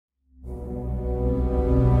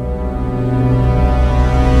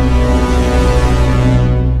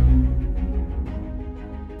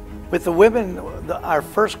With the women, our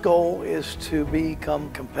first goal is to become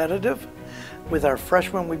competitive. With our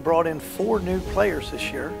freshmen, we brought in 4 new players this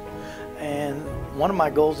year. And one of my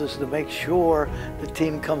goals is to make sure the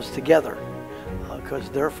team comes together because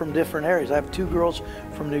they're from different areas. I have 2 girls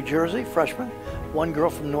from New Jersey, freshmen, 1 girl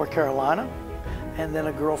from North Carolina, and then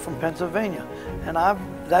a girl from Pennsylvania. And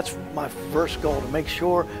that's my first goal, to make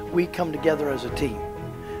sure we come together as a team.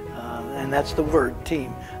 And that's the word,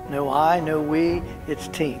 team. No I, no we, it's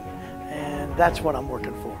team. And that's what I'm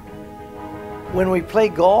working for. When we play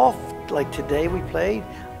golf, like today we played,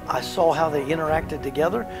 I saw how they interacted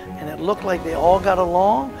together, and it looked like they all got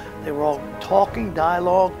along. They were all talking,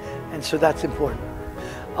 dialogue, and so that's important.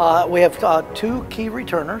 We have 2 key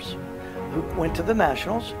returners who went to the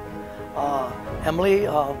Nationals. Emily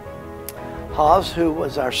Haas, who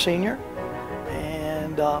was our senior,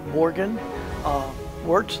 and Morgan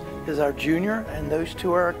Wirtz is our junior, and those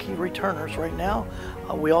 2 are our key returners right now.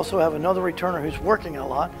 We also have another returner who's working a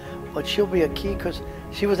lot, but she'll be a key because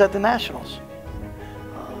she was at the Nationals.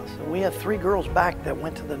 So we have 3 girls back that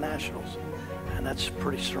went to the Nationals, and that's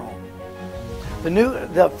pretty strong.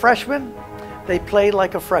 The freshmen, they play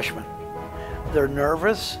like a freshman. They're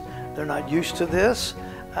nervous, they're not used to this,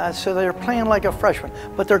 so they're playing like a freshman,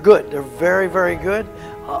 but they're good. They're very, very good.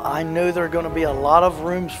 I know there are going to be a lot of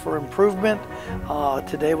rooms for improvement.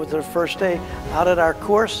 Today was their first day out at our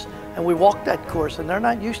course, and we walked that course, and they're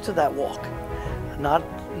not used to that walk, not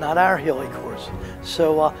our hilly course.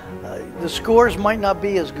 So the scores might not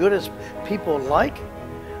be as good as people like,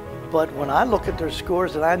 but when I look at their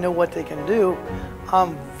scores and I know what they can do,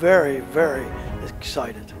 I'm very, very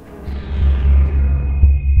excited.